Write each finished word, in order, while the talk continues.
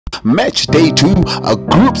Match day 2,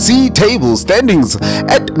 Group C table standings.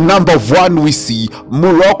 At number 1 we see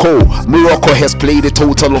Morocco. Morocco has played a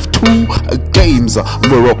total of 2 games.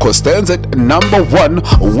 Morocco stands at number 1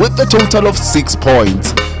 with a total of 6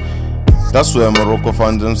 points. That's where Morocco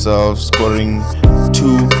found themselves scoring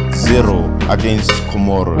 2-0 against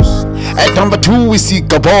Comoros. At number 2 we see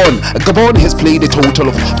Gabon. Gabon has played a total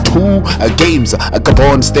of 2 games.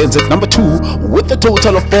 Gabon stands at number 2 with a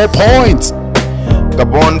total of 4 points.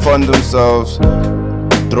 Gabon found themselves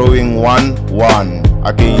drawing 1-1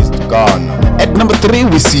 against Ghana. At number 3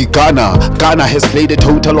 we see Ghana. Ghana has played a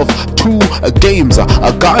total of 2 games.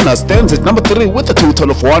 Ghana stands at number 3 with a total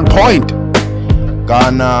of 1 point.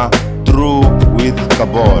 Ghana drew with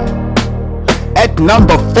Gabon. At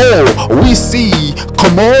number 4 we see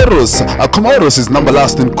Comoros. Comoros is number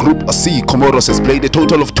last in Group C. Comoros has played a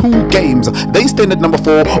total of 2 games. They stand at number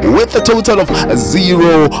 4 with a total of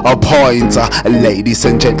 0 points. Ladies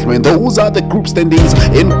and gentlemen, those are the group standings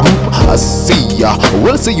in Group C.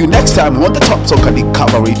 We'll see you next time on the Top Soccer League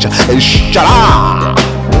coverage.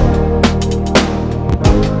 Inshallah.